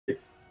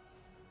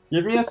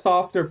Give me a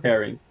softer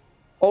pairing.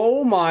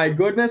 Oh my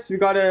goodness, we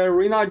got a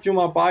Rinat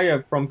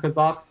Jumabayev from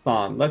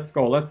Kazakhstan. Let's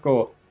go, let's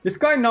go. This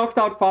guy knocked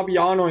out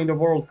Fabiano in the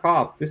World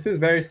Cup. This is a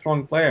very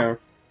strong player.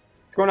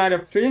 Let's go knight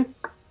f3.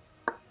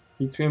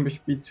 b3 and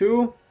bishop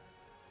b2.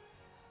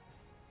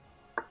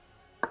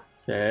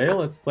 Okay,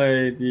 let's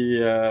play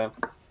the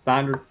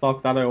standard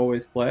stuff that I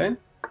always play.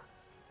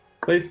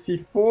 Let's play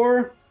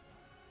c4.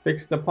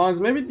 Fix the pawns.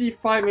 Maybe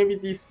d5, maybe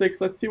d6.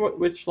 Let's see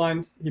which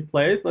line he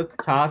plays. Let's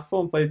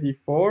castle and play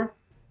d4.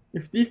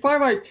 If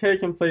d5 I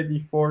take and play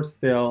d4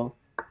 still.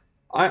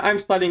 I'm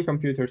studying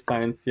computer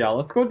science, yeah.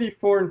 Let's go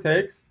d4 and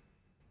takes.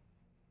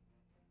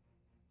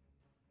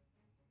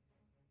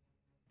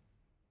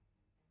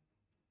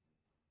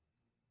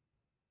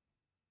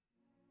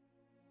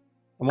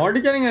 I'm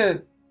already getting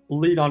a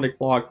lead on the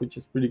clock, which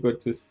is pretty good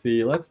to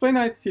see. Let's play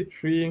knight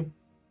c3.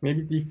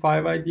 Maybe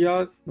d5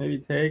 ideas. Maybe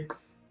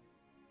takes.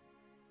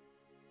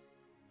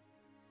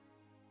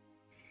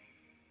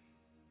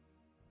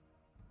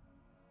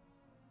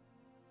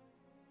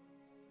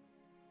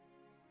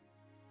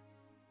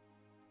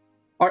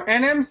 Are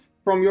NMs,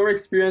 from your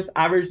experience,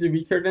 averagely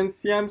weaker than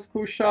CMs,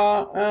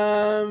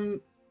 Koosha?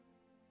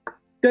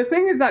 The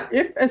thing is that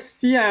if a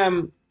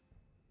CM,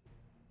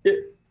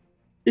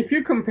 if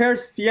you compare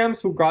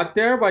CMs who got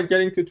there by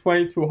getting to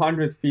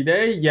 2200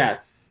 FIDE,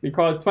 yes,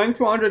 because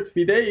 2200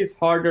 FIDE is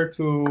harder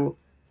to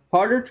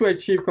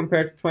achieve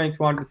compared to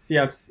 2200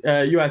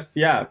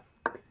 USCF.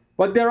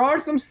 But there are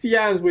some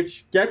CMs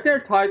which get their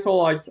title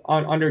like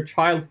under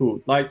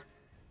childhood, like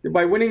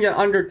by winning an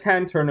under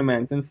 10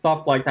 tournament and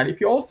stuff like that.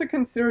 If you also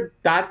consider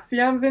that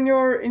CMs in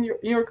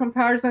your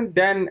comparison,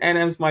 then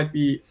NMs might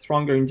be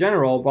stronger in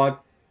general.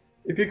 But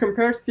if you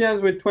compare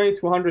CMs with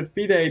 2200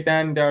 FIDE,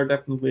 then they're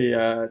definitely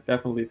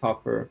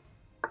tougher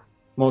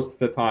most of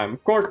the time.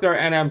 Of course, there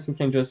are NMs who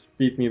can just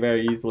beat me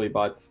very easily,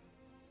 but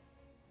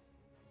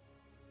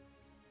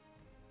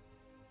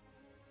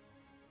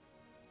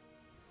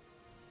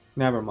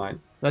never mind.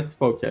 Let's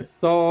focus.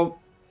 So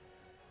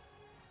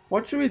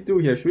what should we do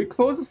here? Should we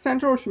close the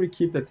center or should we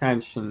keep the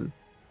tension?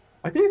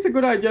 I think it's a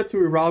good idea to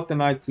reroute the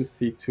knight to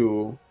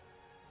c2.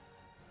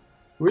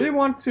 Really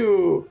want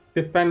to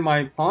defend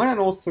my pawn and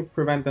also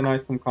prevent the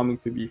knight from coming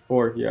to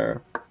b4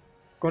 here.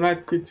 Let's go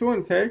knight c2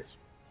 and take.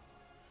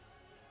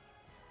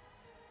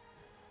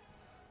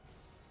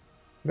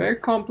 Very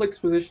complex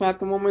position at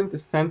the moment. The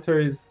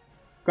center is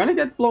gonna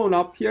get blown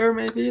up here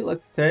maybe.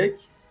 Let's take.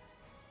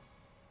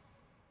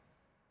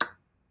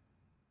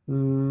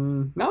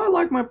 Now I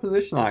like my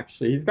position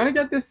actually. He's gonna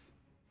get this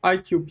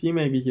IQP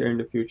maybe here in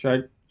the future.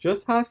 I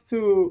just have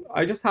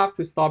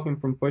to stop him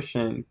from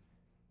pushing.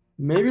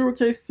 Maybe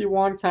rook a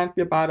c1 can't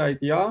be a bad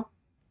idea.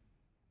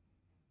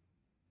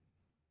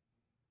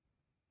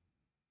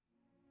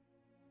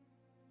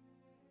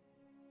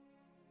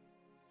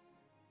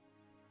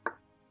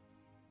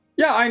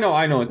 Yeah, I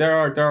know. There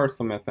are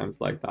some FMs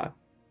like that.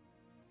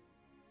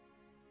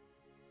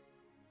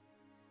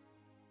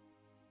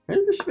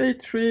 Maybe bishop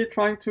a3,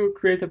 trying to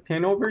create a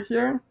pin over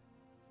here.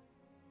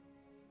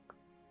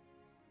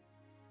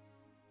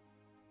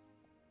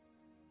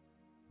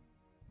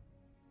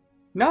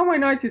 Now my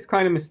knight is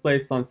kind of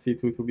misplaced on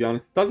c2, to be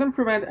honest. Doesn't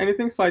prevent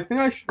anything, so I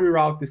think I should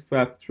reroute this to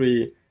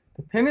f3.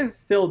 The pin is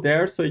still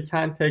there, so he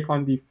can't take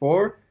on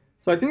d4.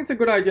 So I think it's a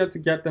good idea to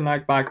get the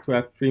knight back to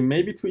f3,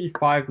 maybe to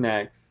e5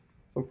 next.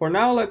 So for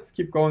now, let's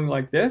keep going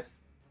like this.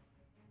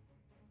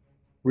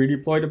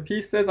 Redeploy the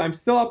pieces. I'm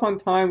still up on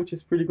time, which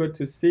is pretty good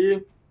to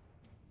see.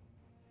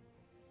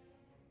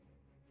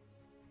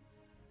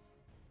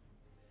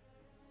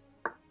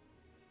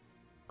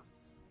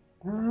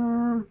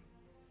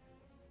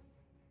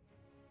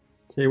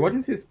 Okay, what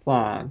is his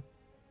plan?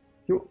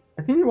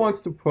 I think he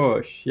wants to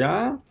push,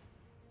 yeah?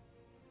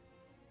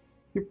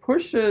 He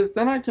pushes,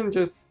 then I can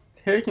just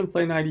take and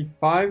play knight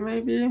e5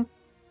 maybe?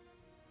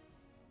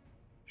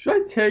 Should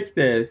I take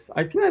this?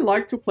 I think I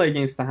like to play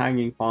against the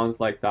hanging pawns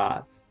like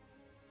that.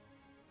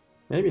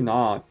 Maybe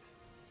not.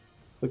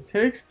 So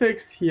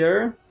takes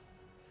here.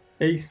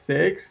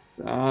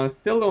 a6.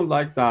 Still don't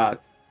like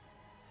that.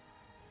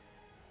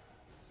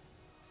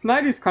 This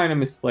knight is kind of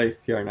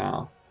misplaced here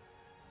now.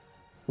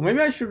 So maybe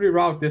I should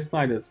reroute this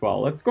knight as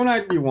well. Let's go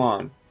knight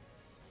b1.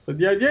 So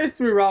the idea is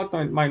to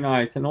reroute my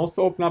knight and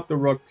also open up the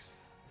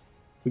rooks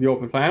to the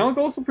open flank. And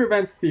it also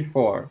prevents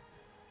c4.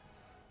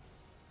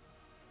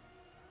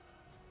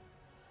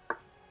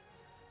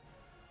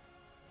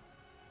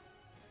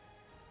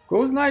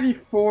 Goes knight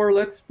e4.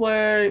 Let's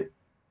play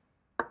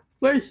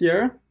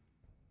here.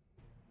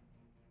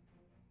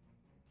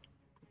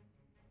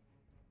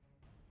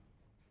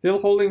 Still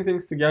holding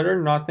things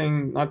together,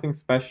 nothing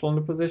special in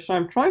the position.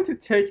 I'm trying to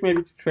take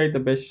maybe to trade the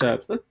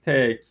bishops. Let's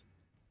take.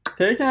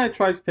 Take and I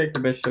try to take the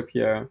bishop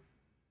here.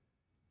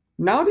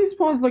 Now these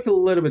pawns look a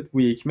little bit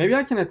weak. Maybe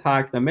I can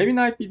attack them. Maybe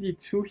knight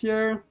bd2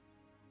 here.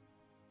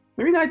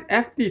 Maybe knight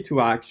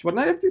fd2 actually. But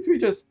knight fd3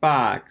 just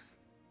backs.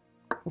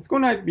 Let's go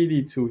knight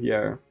bd2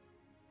 here.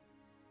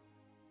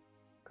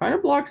 Kind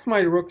of blocks my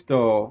rook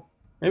though.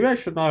 Maybe I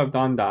should not have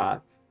done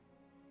that.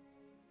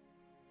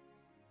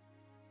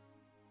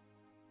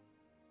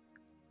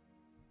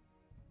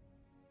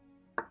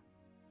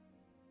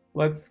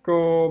 Let's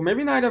go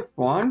maybe knight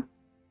f1.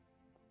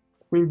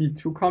 Queen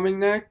b2 coming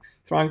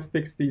next. Trying to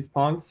fix these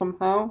pawns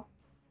somehow.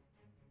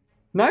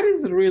 Knight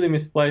is really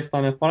misplaced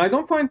on f1. I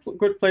don't find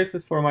good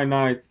places for my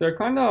knights. They're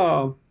kind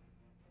of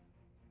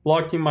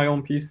blocking my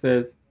own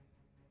pieces.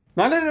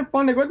 Knight on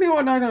f1, the good thing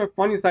about knight on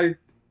f1 is that it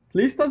at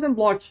least doesn't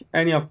block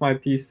any of my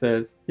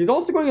pieces. He's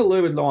also going a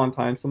little bit low on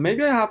time, so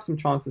maybe I have some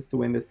chances to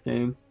win this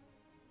game.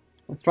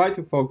 Let's try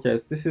to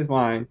focus. This is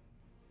mine.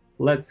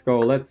 Let's go,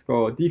 let's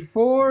go.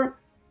 d4.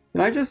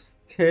 Can I just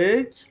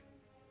take?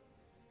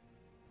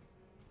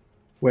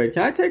 Wait,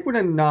 can I take with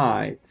a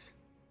knight?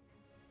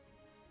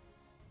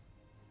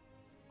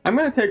 I'm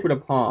going to take with a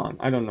pawn.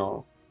 I don't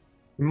know.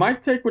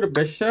 Might take with a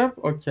bishop.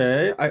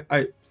 Okay,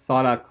 I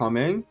saw that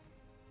coming.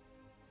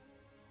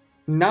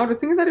 Now, the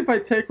thing is that if I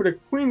take with a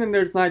queen, then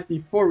there's knight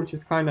d4, which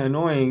is kind of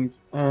annoying.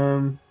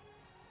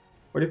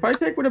 But if I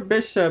take with a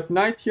bishop,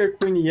 knight here,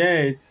 queen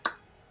e8.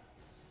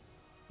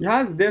 He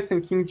has this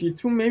and king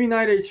g2, maybe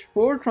knight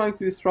h4, trying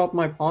to disrupt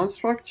my pawn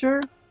structure.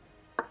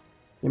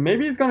 Yeah,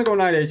 maybe he's going to go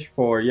knight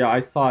h4. Yeah,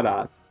 I saw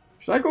that.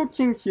 Should I go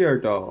king here,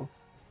 though?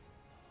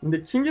 And the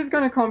king is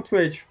going to come to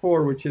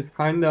h4, which is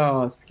kind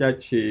of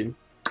sketchy.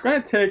 I'm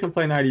going to take and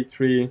play knight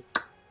e3.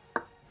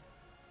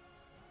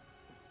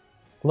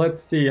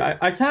 Let's see.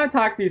 I can't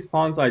attack these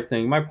pawns, I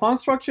think. My pawn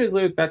structure is a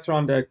little bit better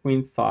on the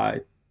queen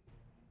side.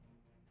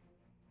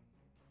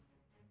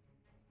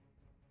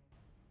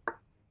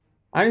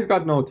 And he's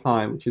got no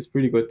time, which is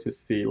pretty good to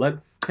see.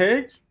 Let's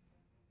take.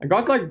 I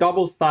got like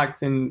double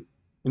stacks in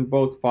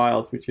both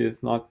files, which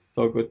is not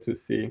so good to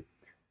see.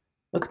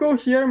 Let's go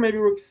here, maybe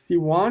rook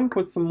c1,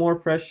 put some more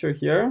pressure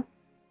here.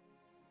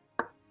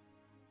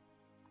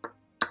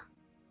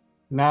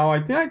 Now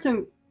I think I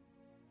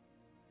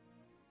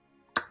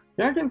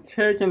can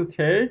take and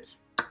take.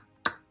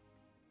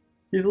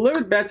 He's a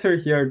little bit better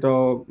here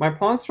though. My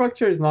pawn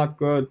structure is not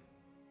good.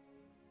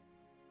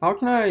 How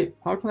can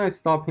I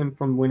stop him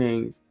from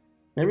winning?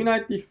 Maybe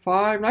knight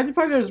d5. Knight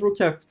d5, there's rook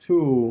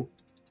f2.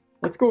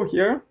 Let's go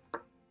here.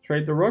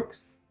 Trade the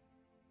rooks.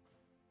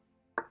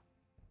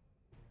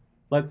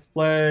 Let's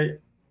play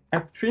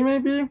f3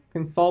 maybe.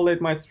 Consolidate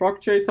my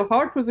structure. It's a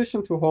hard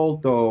position to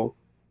hold though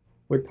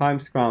with time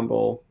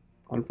scramble,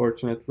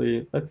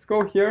 unfortunately. Let's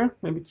go here.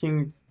 Maybe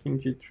king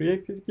g3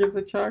 if it gives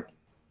a check.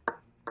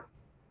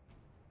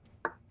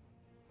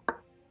 Let's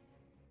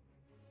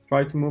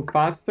try to move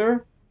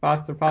faster.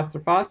 Faster, faster,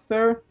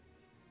 faster.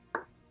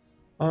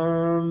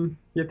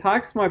 He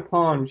attacks my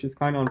pawn, which is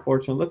kind of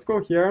unfortunate. Let's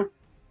go here.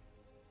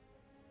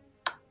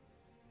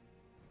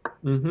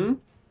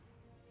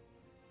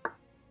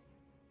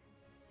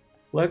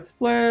 Let's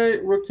play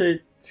rook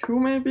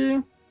a2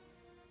 maybe.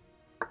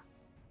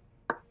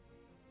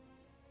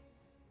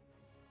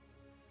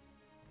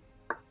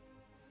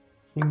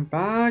 King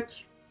back.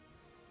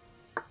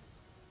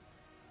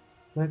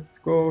 Let's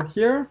go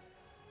here.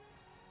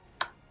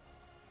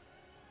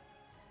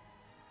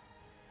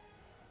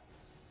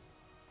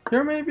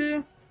 Here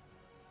maybe.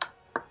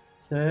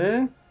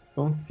 Okay.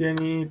 Don't see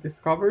any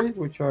discoveries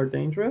which are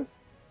dangerous.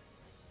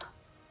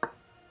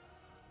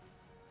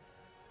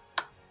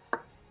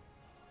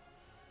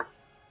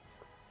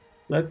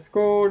 Let's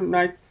go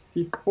knight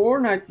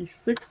c4, knight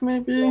d6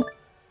 maybe.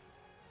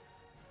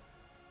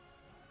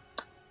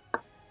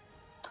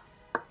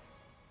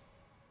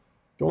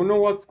 Don't know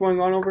what's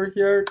going on over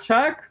here.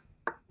 Check.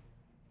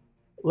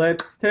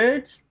 Let's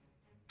take.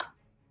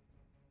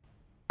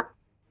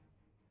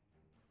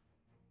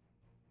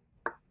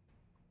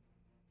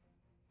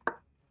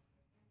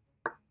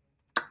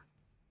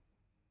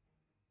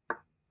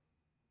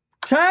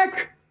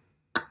 Check.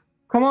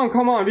 Come on,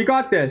 come on. We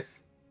got this.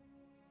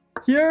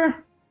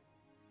 Here.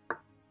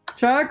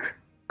 Check.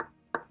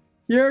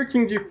 Here,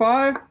 king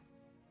g5.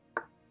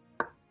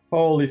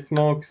 Holy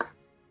smokes.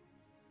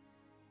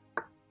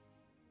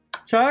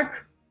 Check.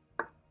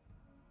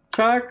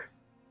 Check.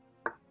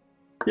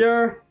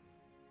 Here.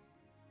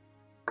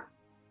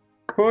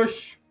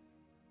 Push.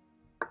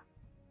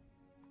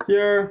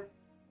 Here.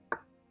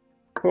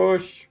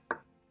 Push.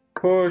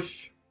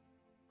 Push.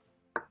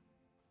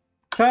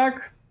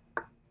 Check.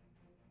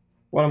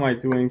 What am I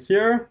doing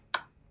here?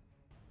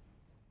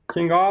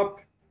 King up.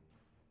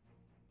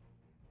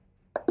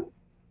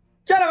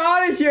 Get him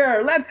out of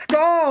here! Let's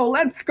go!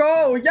 Let's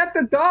go! We get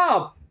the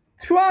dub!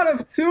 2 out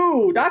of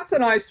 2. That's a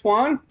nice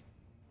one.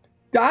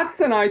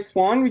 That's a nice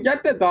one. We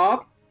get the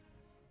dub.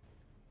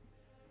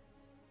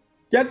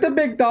 Get the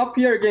big dub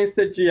here against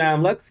the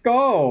GM. Let's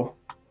go.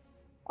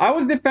 I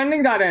was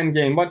defending that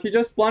endgame, but he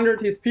just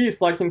blundered his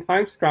piece like in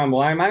Time Scramble.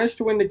 I managed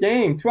to win the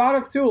game. 2 out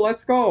of 2.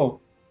 Let's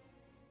go.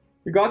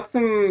 We got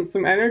some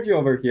energy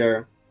over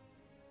here.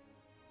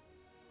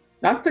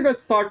 That's a good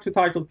start to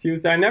Title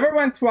Tuesday. I never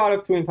went 2 out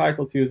of 2 in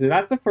Title Tuesday.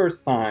 That's the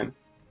first time.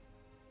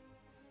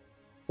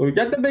 So we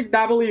get the big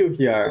W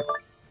here.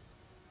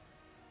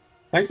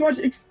 Thanks so much,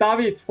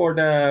 Xdavid, for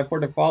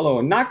the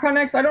follow. Naka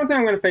next. I don't think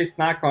I'm going to face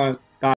Naka.